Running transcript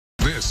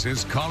This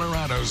is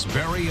Colorado's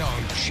very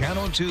own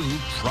Channel 2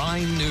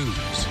 Prime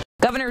News.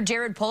 Governor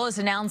Jared Polis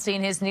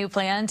announcing his new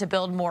plan to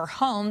build more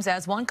homes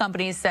as one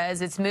company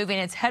says it's moving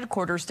its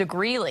headquarters to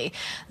Greeley.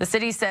 The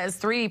city says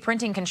 3D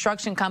printing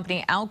construction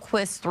company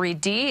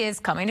Alquist-3D is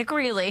coming to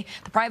Greeley.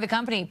 The private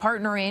company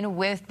partnering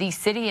with the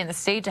city and the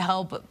state to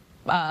help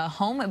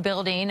home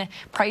building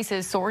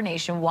prices soar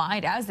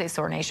nationwide. As they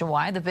soar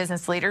nationwide, the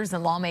business leaders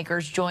and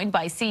lawmakers joined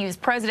by CU's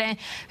president,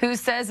 who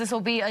says this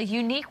will be a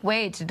unique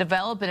way to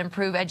develop and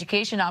improve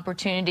education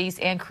opportunities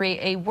and create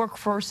a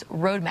workforce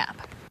roadmap.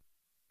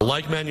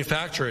 Like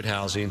manufactured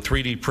housing,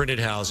 3D printed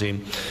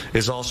housing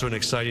is also an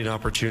exciting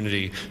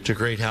opportunity to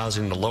create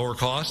housing at a lower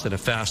cost and a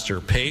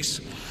faster pace.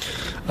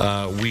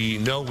 We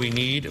know we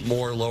need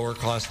more lower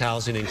cost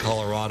housing in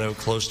Colorado,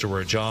 close to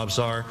where jobs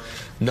are.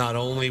 Not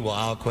only will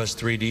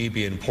Alquist-3D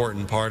be an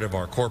important part of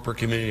our corporate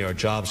community, our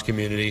jobs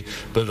community,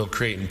 but it'll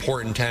create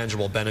important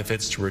tangible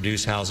benefits to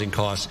reduce housing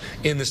costs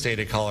in the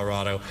state of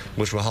Colorado,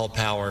 which will help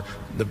power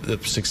the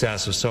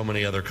success of so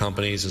many other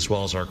companies as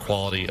well as our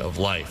quality of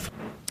life.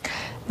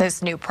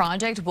 This new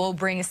project will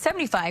bring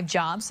 75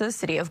 jobs to the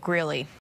city of Greeley.